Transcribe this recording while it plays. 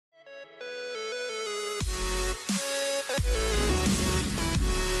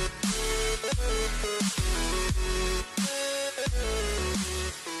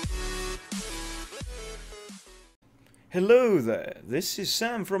Hello there, this is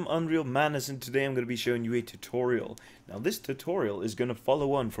Sam from Unreal Madness, and today I'm going to be showing you a tutorial. Now this tutorial is going to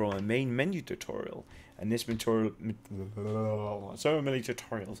follow on from a main menu tutorial, and this tutorial, so many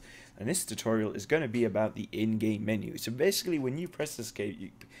tutorials, and this tutorial is going to be about the in-game menu. So basically when you press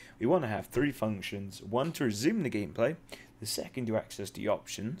escape, we want to have three functions: one to resume the gameplay, the second to access the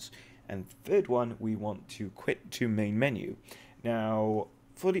options, and the third one we want to quit to main menu. Now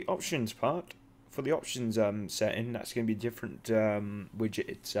for the options part, for the options setting, that's going to be a different widget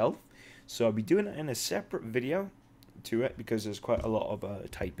itself. So I'll be doing it in a separate video to it because there's quite a lot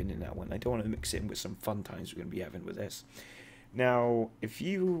of typing in that one. I don't want to mix it in with some fun times we're going to be having with this. Now, if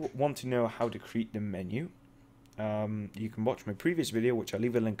you want to know how to create the menu, you can watch my previous video, which I'll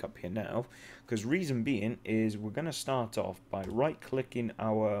leave a link up here now, because reason being is we're going to start off by right-clicking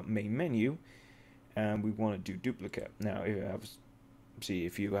our main menu, and we want to do duplicate. Now,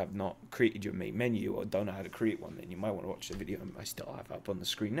 if you have not created your main menu or don't know how to create one, then you might want to watch the video I still have up on the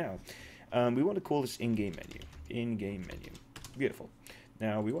screen now. We want to call this in-game menu. In-game menu. Beautiful.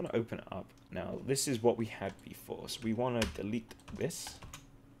 Now we want to open it up. Now this is what we had before. So we want to delete this.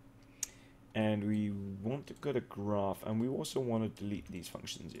 And we want to go to graph, and we also want to delete these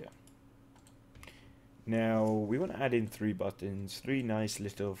functions here. Now we want to add in three buttons, three nice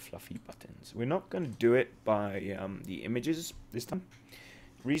little fluffy buttons. We're not going to do it by the images this time.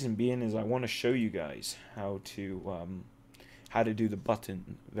 Reason being is I want to show you guys how to do the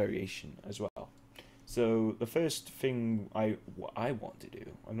button variation as well. So the first thing what I want to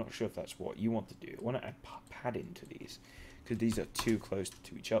do, I'm not sure if that's what you want to do. I want to add padding to these because these are too close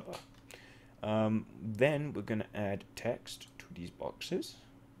to each other. Then we're going to add text to these boxes.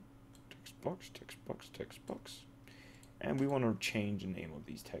 Text box, and we want to change the name of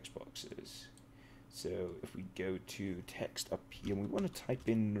these text boxes. So if we go to text up here, we want to type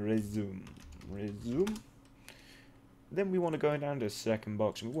in resume, then we want to go down to the second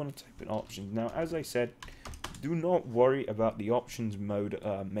box and we want to type in options. Now, as I said, do not worry about the options mode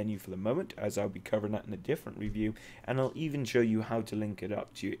menu for the moment, as I'll be covering that in a different review, and I'll even show you how to link it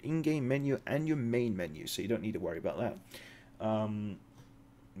up to your in-game menu and your main menu, so you don't need to worry about that.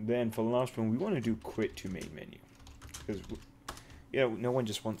 Then for the last one, we want to do quit to main menu, because no one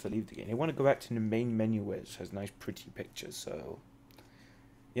just wants to leave the game. They want to go back to the main menu where it has nice pretty pictures. So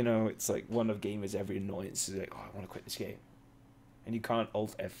it's like one of gamers' every annoyance is like, oh, I want to quit this game, and you can't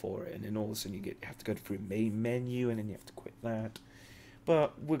alt F4 it, and then all of a sudden you have to go through main menu, and then you have to quit that.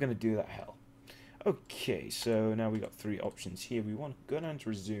 But we're gonna do that hell. Okay, so now we got three options here. We want to go down to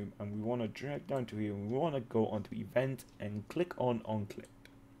resume, and we want to drag down to here, and we want to go onto event and click on click.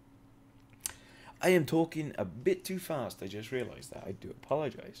 I am talking a bit too fast. I just realized that. I do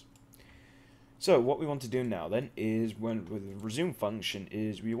apologize. So what we want to do now then is, with the resume function,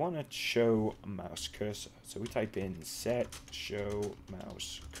 is we want to show a mouse cursor. So we type in set show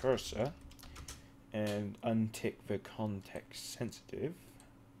mouse cursor and untick the context sensitive.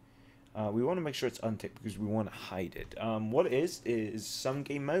 We want to make sure it's unticked because we want to hide it. What it is some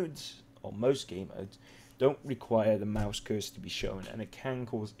game modes, or most game modes, don't require the mouse cursor to be shown, and it can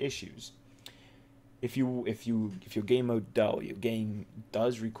cause issues. If your game mode dull, your game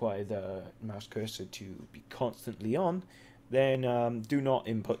does require the mouse cursor to be constantly on, then do not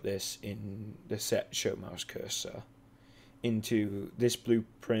input this in the set show mouse cursor into this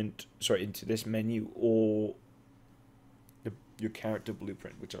into this menu or your character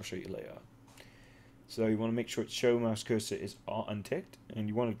blueprint, which I'll show you later. So you want to make sure show mouse cursor is unticked, and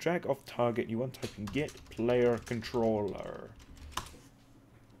you want to drag off target, and you want to type in get player controller.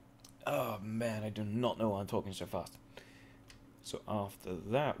 Oh man, I do not know why I'm talking so fast. So after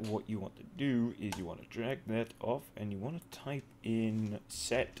that, what you want to do is you want to drag that off, and you want to type in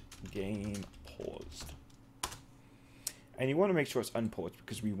set game paused. And you want to make sure it's unpaused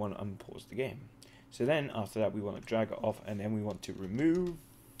because we want to unpause the game. So then after that, we want to drag it off, and then we want to remove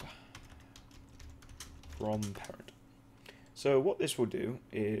from parent. So what this will do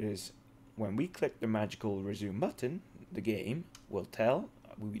is when we click the magical resume button, the game will tell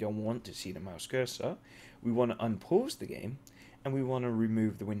we don't want to see the mouse cursor, we want to unpause the game, and we want to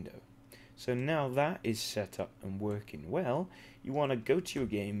remove the window. So now that is set up and working well, you want to go to your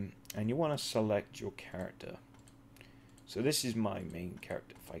game and you want to select your character. So this is my main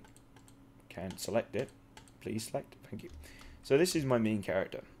character. If I can select it, please select it, thank you. So this is my main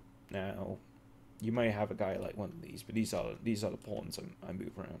character. Now you may have a guy like one of these, but these are the pawns I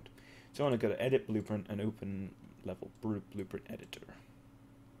move around. So I want to go to edit blueprint and open level blueprint editor.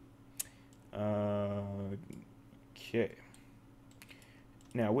 Okay.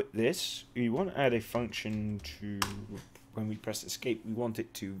 Now with this, we want to add a function to when we press escape, we want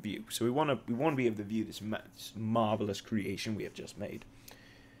it to view. So we want to be able to view this marvelous creation we have just made.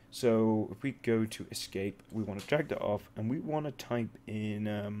 So if we go to escape, we want to drag that off, and we want to type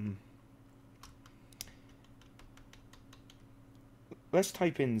in let's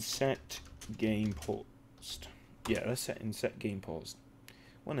type in set game paused. Yeah, let's set game paused.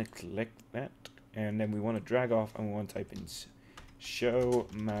 Want to click that, and then we want to drag off, and we want to type in show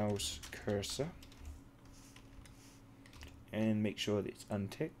mouse cursor, and make sure that it's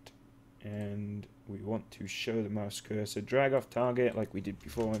unticked, and we want to show the mouse cursor, drag off target like we did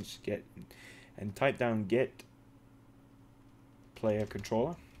before, and just get and type down get player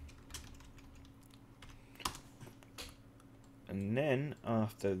controller. And then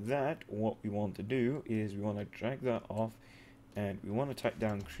after that, what we want to do is we want to drag that off, and we want to type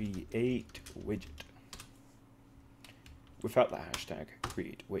down create widget without the hashtag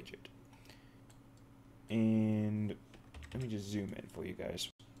create widget. And let me just zoom in for you guys.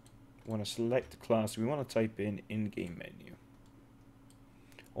 We want to select the class. We want to type in in-game menu,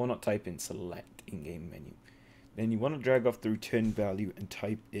 or not type in, select in-game menu. Then you want to drag off the return value and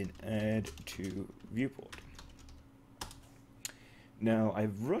type in add to viewport. Now,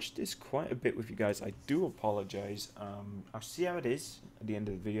 I've rushed this quite a bit with you guys. I do apologize. I'll see how it is at the end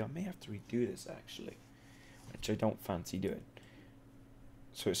of the video. I may have to redo this actually, which I don't fancy doing.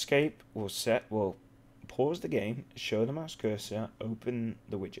 So escape will pause the game, show the mouse cursor, open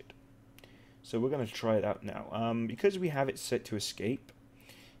the widget. So we're going to try it out now. Because we have it set to escape,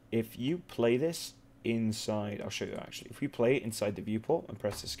 if you play this inside, I'll show you actually. If we play it inside the viewport and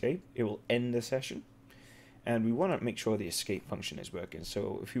press escape, it will end the session. And we want to make sure the escape function is working.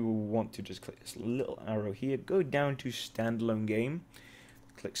 So if you want to just click this little arrow here, go down to standalone game,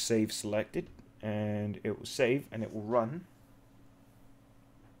 click save selected, and it will save and it will run.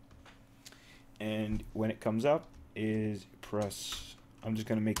 And when it comes up is press, I'm just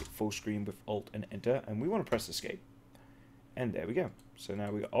going to make it full screen with Alt and Enter, and we want to press escape. And there we go. So now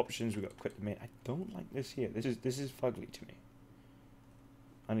we got options, we got quit the main. I don't like this here. This is fugly to me.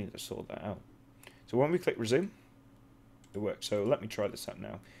 I need to sort that out. So when we click resume, it works. So let me try this out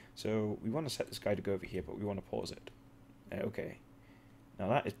now. So we want to set this guy to go over here, but we want to pause it. Okay. Now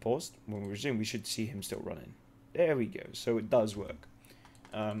that is paused. When we resume, we should see him still running. There we go. So it does work.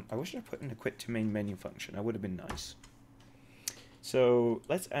 I wish I put in the quit to main menu function. That would have been nice. So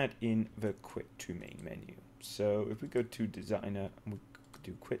let's add in the quit to main menu. So if we go to designer and we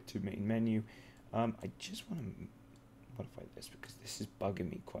do quit to main menu, I just want to modify this because this is bugging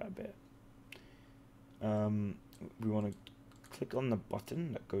me quite a bit. We want to click on the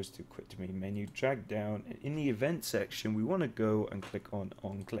button that goes to quit to main menu, drag down, and in the event section we want to go and click on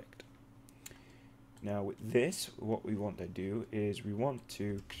clicked. Now with this, what we want to do is we want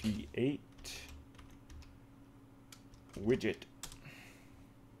to create widget,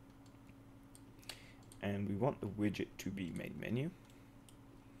 and we want the widget to be main menu,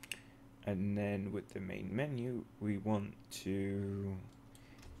 and then with the main menu we want to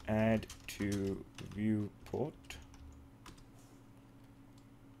add to viewport,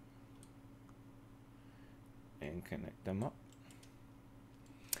 and connect them up,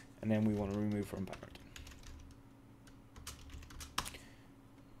 and then we want to remove from parent.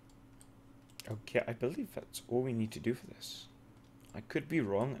 Okay, I believe that's all we need to do for this. I could be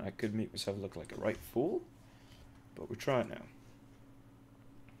wrong, and I could make myself look like a right fool, but we'll try it now.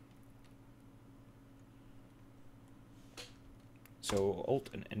 So Alt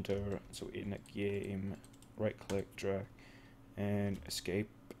and Enter, so in a game, right click, drag, and escape.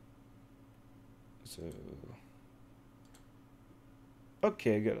 So,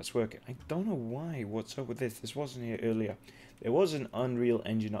 okay, good, that's working. I don't know why, what's up with this? This wasn't here earlier. There was an Unreal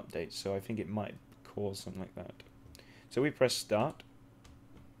Engine update, so I think it might cause something like that. So we press start.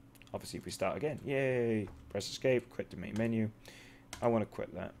 Obviously, if we start again, yay! Press escape, quit the main menu. I want to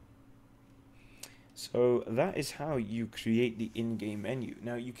quit that. So that is how you create the in-game menu.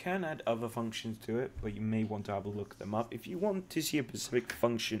 Now you can add other functions to it, but you may want to have a look at them up. If you want to see a specific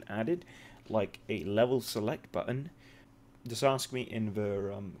function added, like a level select button, just ask me in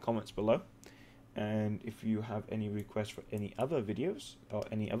the comments below. And if you have any requests for any other videos or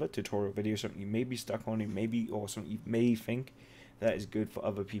any other tutorial videos, something you may be stuck on, or something you may think that is good for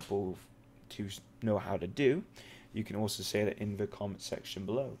other people to know how to do, you can also say that in the comment section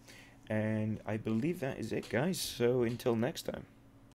below. And I believe that is it, guys. So until next time.